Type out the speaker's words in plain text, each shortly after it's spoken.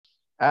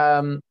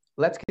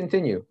Let's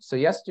continue. So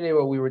yesterday,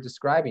 what we were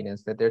describing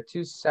is that there are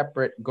two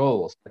separate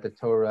goals that the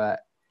Torah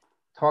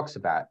talks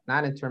about,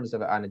 not in terms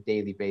of on a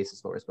daily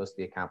basis what we're supposed to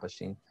be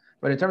accomplishing,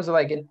 but in terms of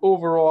like an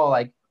overall,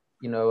 like,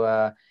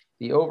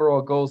 the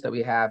overall goals that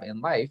we have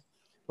in life.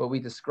 What we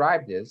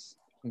described is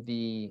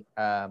the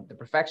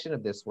perfection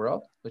of this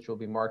world, which will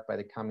be marked by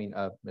the coming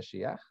of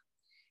Mashiach.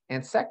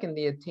 And second,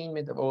 the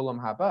attainment of Olam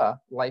Haba,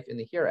 life in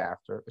the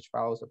hereafter, which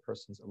follows a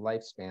person's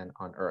lifespan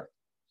on earth.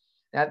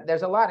 Now,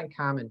 there's a lot in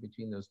common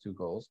between those two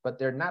goals, but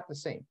they're not the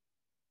same.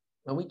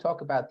 When we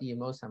talk about the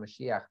Yemos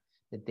HaMashiach,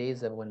 the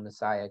days of when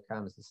Messiah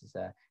comes, it's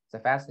a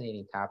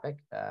fascinating topic,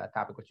 a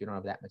topic which we don't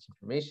have that much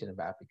information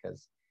about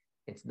because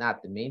it's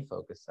not the main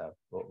focus of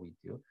what we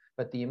do.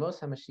 But the Yemos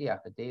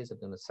HaMashiach, the days of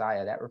the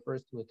Messiah, that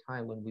refers to a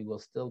time when we will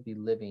still be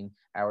living,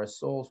 our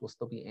souls will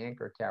still be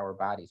anchored to our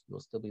bodies, we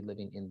will still be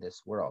living in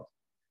this world.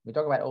 When we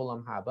talk about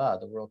Olam Haba,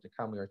 the world to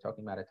come, we are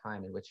talking about a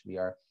time in which we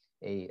are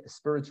a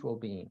spiritual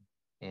being,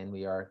 and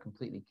we are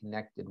completely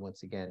connected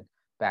once again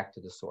back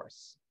to the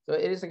source. So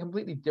it is a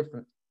completely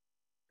different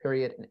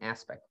period and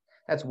aspect.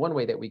 That's one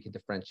way that we can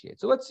differentiate.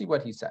 So let's see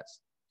what he says.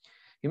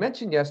 You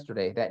mentioned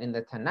yesterday that in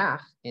the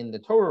Tanakh, in the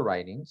Torah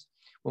writings,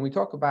 when we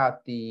talk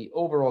about the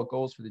overall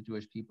goals for the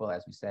Jewish people,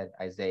 as we said,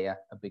 Isaiah,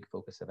 a big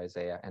focus of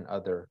Isaiah and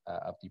other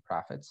of the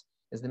prophets,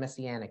 is the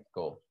messianic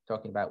goal,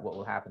 talking about what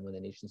will happen when the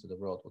nations of the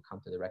world will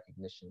come to the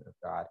recognition of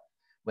God,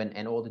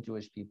 and all the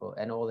Jewish people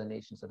and all the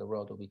nations of the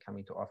world will be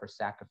coming to offer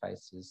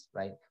sacrifices,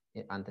 right,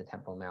 on the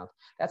Temple Mount.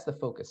 That's the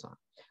focus on.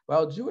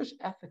 Well, Jewish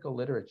ethical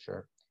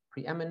literature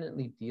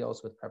preeminently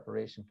deals with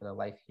preparation for the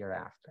life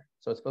hereafter.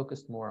 So it's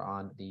focused more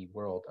on the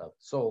world of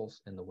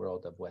souls and the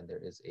world of when there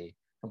is a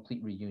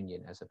complete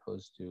reunion as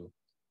opposed to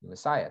the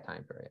Messiah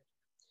time period.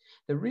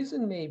 The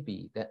reason may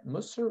be that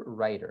Musar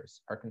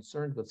writers are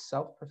concerned with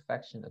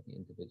self-perfection of the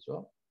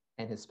individual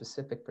and his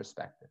specific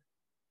perspective,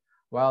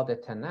 while the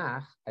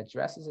Tanakh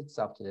addresses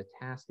itself to the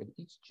task of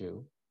each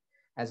Jew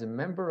as a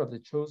member of the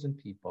chosen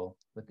people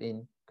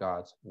within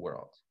God's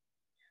world.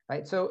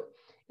 Right? So,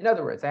 in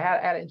other words, I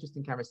had an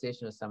interesting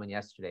conversation with someone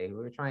yesterday. He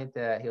was trying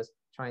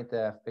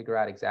to figure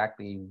out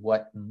exactly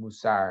what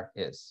Musar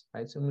is.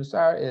 Right? So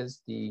Musar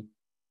is the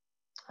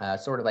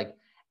sort of like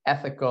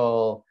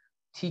ethical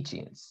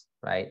teachings,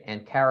 right,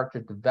 and character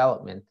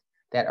development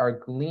that are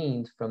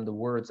gleaned from the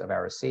words of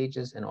our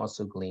sages and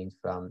also gleaned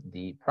from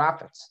the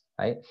prophets,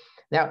 right?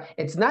 Now,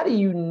 it's not a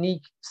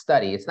unique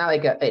study. It's not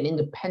like an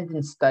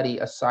independent study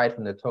aside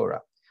from the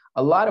Torah.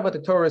 A lot of what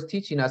the Torah is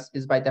teaching us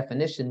is by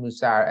definition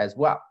Musar as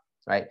well,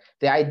 right?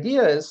 The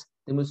idea is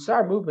the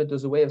Musar movement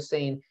was a way of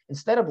saying,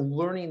 instead of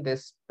learning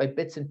this by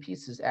bits and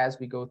pieces as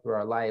we go through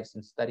our lives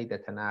and study the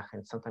Tanakh,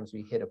 and sometimes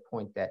we hit a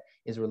point that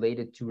is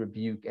related to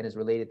rebuke and is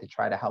related to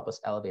try to help us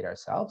elevate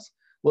ourselves,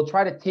 we'll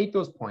try to take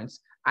those points,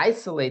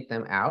 isolate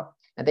them out,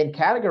 and then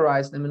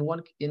categorize them in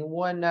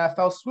one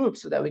fell swoop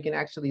so that we can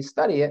actually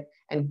study it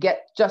and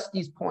get just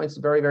these points,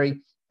 very, very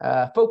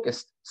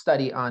focused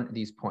study on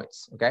these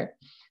points, okay?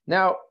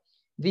 Now,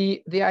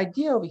 the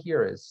idea over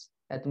here is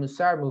that the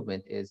Musar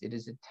movement is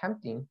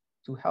attempting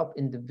to help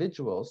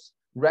individuals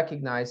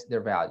recognize their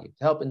value,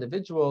 to help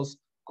individuals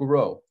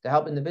grow, to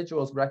help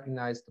individuals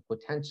recognize the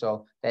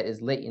potential that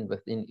is latent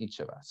within each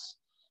of us.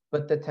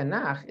 But the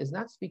Tanakh is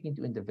not speaking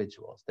to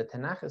individuals. The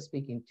Tanakh is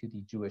speaking to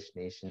the Jewish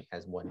nation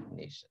as one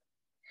nation.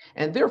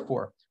 And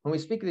therefore, when we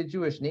speak of the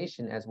Jewish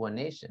nation as one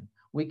nation,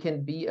 we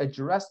can be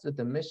addressed with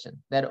the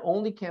mission that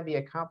only can be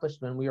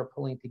accomplished when we are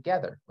pulling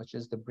together, which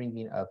is the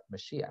bringing of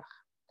Mashiach.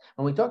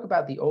 When we talk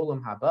about the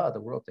Olam Haba,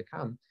 the world to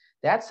come,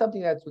 that's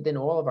something that's within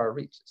all of our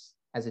reaches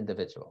as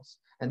individuals.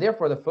 And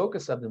therefore, the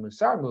focus of the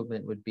Musar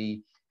movement would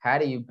be, how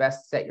do you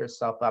best set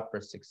yourself up for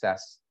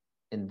success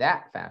in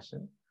that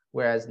fashion?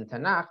 Whereas in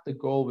Tanakh, the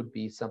goal would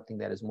be something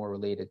that is more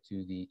related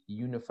to the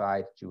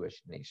unified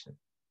Jewish nation.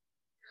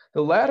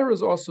 The latter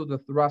is also the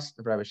thrust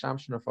of Rabbi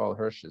Shamshon Raphael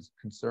Hirsch's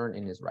concern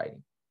in his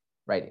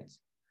writings,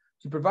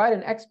 to provide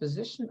an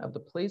exposition of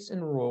the place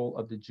and role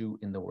of the Jew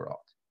in the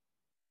world.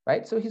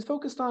 Right? So he's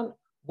focused on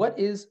what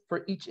is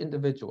for each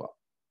individual.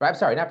 I'm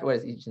sorry, not for what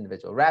is each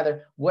individual,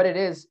 rather what it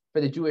is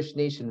for the Jewish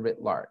nation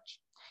writ large.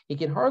 He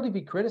can hardly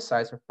be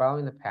criticized for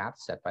following the path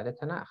set by the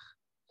Tanakh.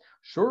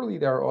 Surely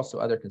there are also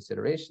other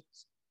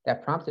considerations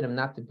that prompted him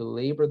not to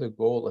belabor the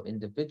goal of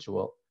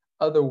individual,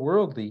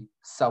 otherworldly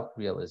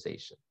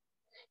self-realization.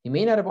 He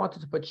may not have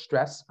wanted to put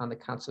stress on the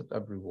concept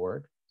of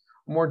reward,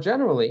 or more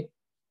generally,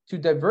 to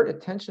divert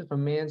attention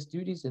from man's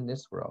duties in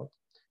this world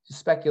to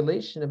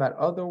speculation about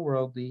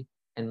otherworldly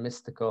and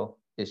mystical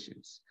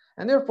issues.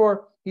 And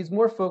therefore, he's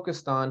more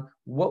focused on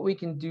what we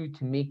can do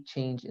to make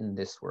change in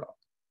this world.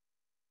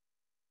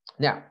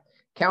 Now,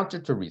 counter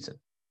to reason.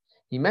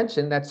 He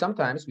mentioned that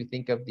sometimes we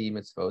think of the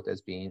mitzvot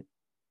as being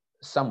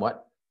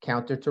somewhat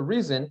counter to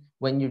reason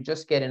when you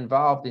just get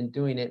involved in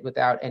doing it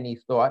without any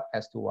thought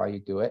as to why you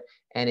do it,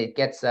 and it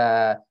gets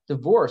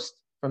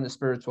divorced from the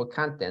spiritual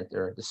content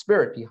or the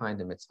spirit behind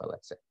the mitzvah,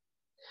 let's say.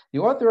 The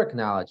author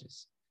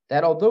acknowledges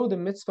that although the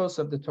mitzvos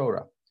of the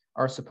Torah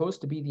are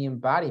supposed to be the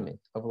embodiment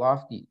of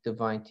lofty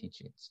divine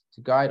teachings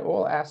to guide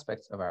all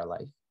aspects of our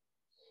life,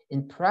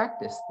 In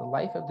practice, the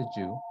life of the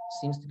Jew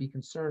seems to be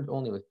concerned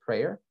only with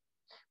prayer,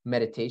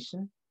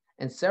 meditation,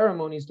 and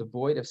ceremonies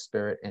devoid of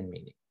spirit and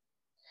meaning.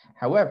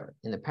 However,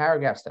 in the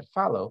paragraphs that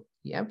follow,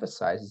 he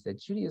emphasizes that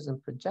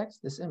Judaism projects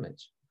this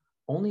image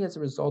only as a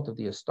result of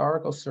the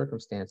historical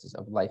circumstances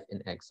of life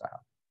in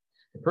exile,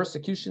 the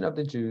persecution of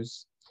the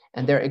Jews,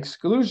 and their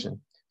exclusion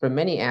from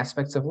many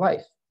aspects of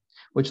life,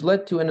 which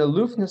led to an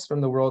aloofness from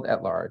the world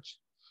at large,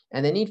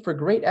 and the need for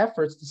great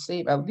efforts to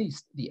save at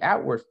least the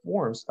outward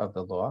forms of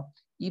the law,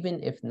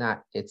 even if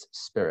not its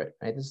spirit.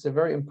 Right? This is a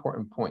very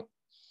important point.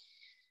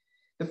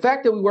 The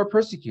fact that we were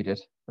persecuted,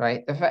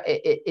 right?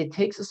 It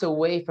takes us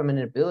away from an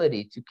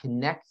ability to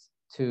connect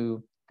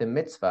to the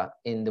mitzvah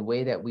in the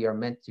way that we are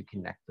meant to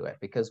connect to it.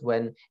 Because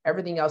when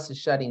everything else is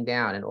shutting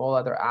down and all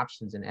other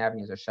options and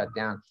avenues are shut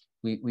down,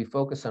 we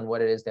focus on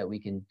what it is that we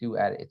can do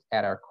at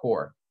our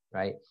core,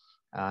 right?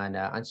 On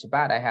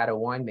Shabbat, I had a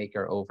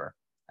winemaker over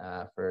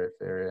for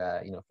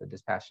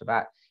this past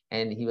Shabbat,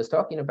 and he was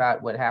talking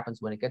about what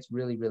happens when it gets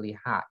really, really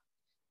hot.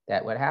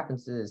 That what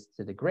happens is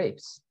to the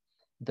grapes,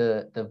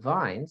 the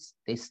vines,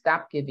 they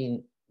stop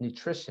giving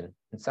nutrition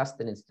and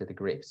sustenance to the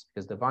grapes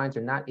because the vines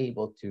are not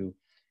able to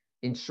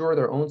ensure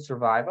their own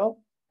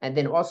survival and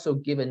then also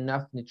give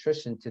enough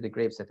nutrition to the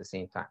grapes at the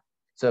same time.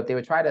 So if they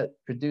would try to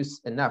produce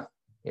enough,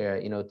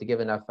 to give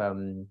enough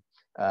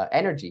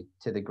energy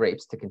to the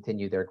grapes to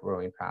continue their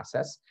growing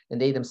process, then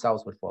they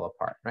themselves would fall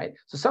apart, right?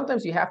 So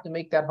sometimes you have to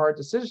make that hard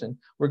decision.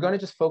 We're going to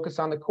just focus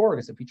on the core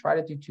because if we try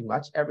to do too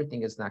much,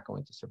 everything is not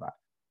going to survive.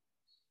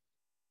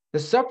 The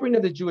suffering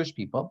of the Jewish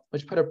people,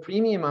 which put a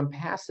premium on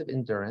passive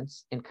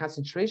endurance and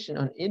concentration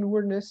on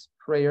inwardness,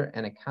 prayer,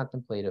 and a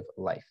contemplative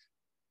life.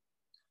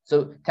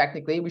 So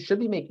technically, we should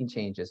be making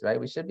changes, right?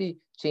 We should be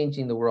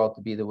changing the world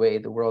to be the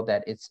world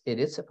that it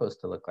is supposed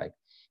to look like.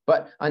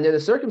 But under the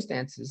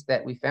circumstances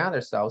that we found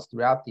ourselves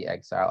throughout the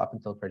exile up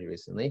until pretty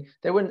recently,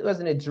 there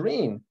wasn't a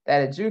dream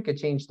that a Jew could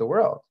change the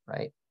world,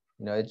 right?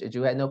 A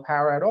Jew had no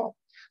power at all.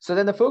 So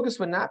then the focus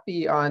would not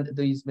be on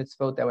these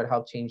mitzvot that would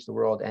help change the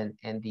world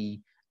and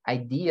the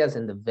ideas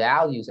and the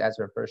values as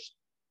our first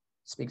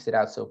speaks it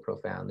out so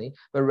profoundly,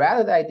 but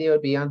rather the idea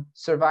would be on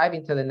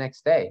surviving to the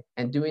next day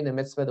and doing the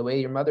mitzvah the way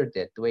your mother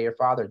did, the way your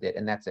father did,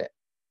 and that's it.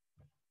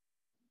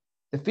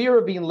 The fear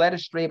of being led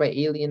astray by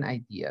alien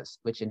ideas,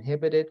 which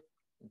inhibited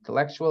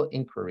intellectual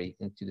inquiry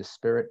into the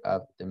spirit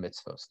of the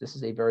mitzvahs. This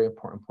is a very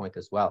important point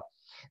as well.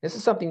 This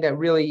is something that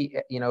really,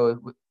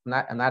 I'm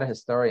not a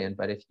historian,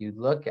 but if you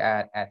look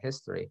at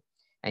history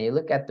and you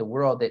look at the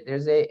world,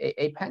 there's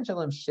a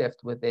pendulum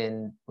shift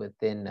within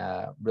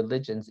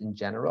religions in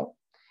general.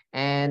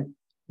 And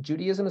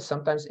Judaism is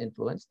sometimes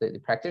influenced, the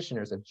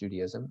practitioners of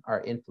Judaism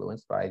are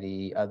influenced by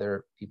the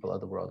other people of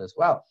the world as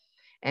well.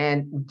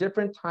 And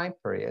different time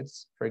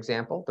periods, for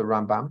example, the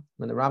Rambam,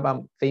 when the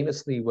Rambam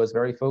famously was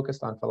very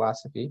focused on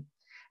philosophy,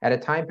 at a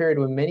time period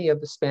when many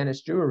of the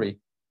Spanish Jewry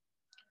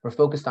were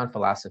focused on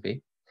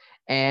philosophy.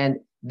 And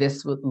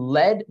this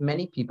led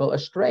many people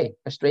astray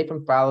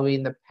from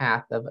following the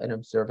path of an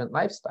observant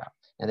lifestyle.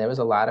 And there was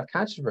a lot of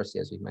controversy,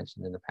 as we've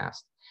mentioned in the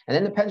past. And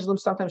then the pendulum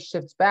sometimes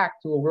shifts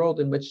back to a world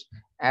in which,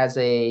 as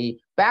a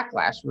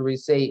backlash, where we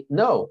say,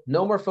 no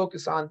more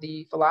focus on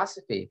the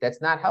philosophy.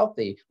 That's not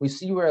healthy. We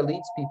see where it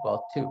leads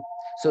people to.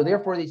 So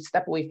therefore, they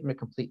step away from it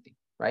completely,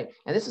 right?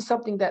 And this is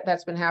something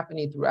that's been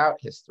happening throughout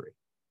history.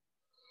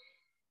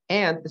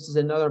 And this is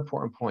another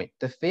important point,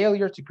 the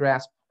failure to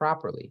grasp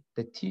properly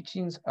the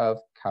teachings of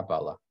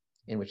Kabbalah,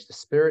 in which the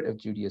spirit of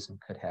Judaism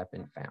could have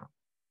been found.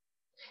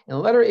 In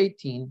letter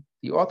 18,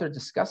 the author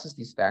discusses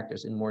these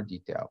factors in more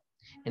detail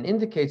and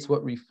indicates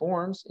what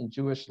reforms in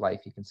Jewish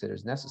life he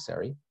considers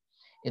necessary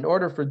in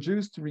order for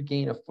Jews to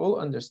regain a full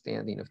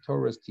understanding of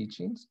Torah's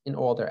teachings in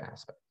all their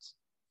aspects.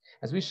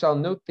 As we shall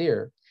note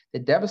there, the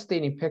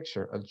devastating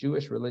picture of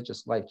Jewish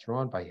religious life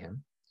drawn by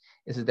him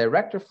is a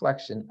direct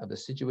reflection of the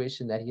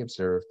situation that he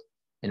observed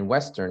in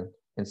Western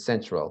and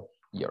Central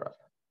Europe.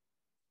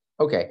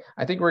 Okay,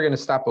 I think we're going to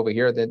stop over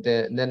here.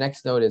 The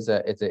next note is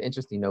it's an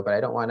interesting note, but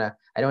I don't want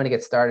to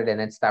get started and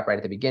then stop right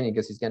at the beginning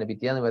because he's going to be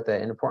dealing with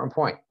an important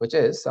point, which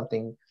is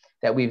something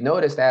that we've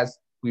noticed as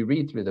we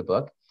read through the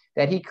book,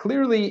 that he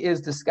clearly is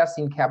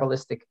discussing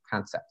Kabbalistic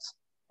concepts,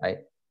 right?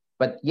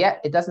 But yet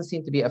it doesn't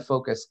seem to be a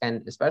focus,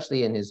 and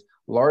especially in his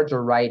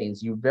larger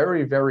writings, you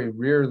very, very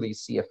rarely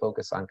see a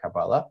focus on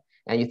Kabbalah,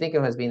 and you think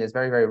of him as being this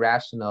very, very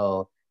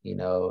rational,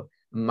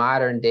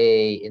 modern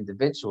day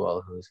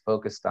individual who's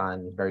focused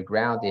on very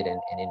grounded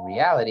and in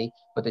reality.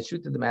 But the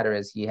truth of the matter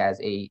is he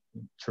has a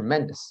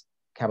tremendous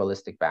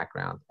Kabbalistic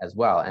background as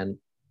well. And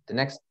the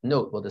next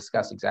note will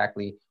discuss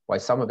exactly why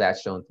some of that's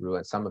shown through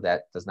and some of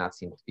that does not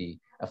seem to be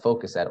a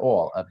focus at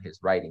all of his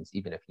writings,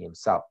 even if he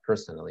himself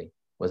personally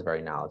was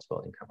very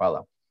knowledgeable in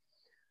Kabbalah.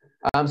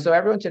 So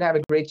everyone should have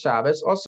a great Shabbos. Also,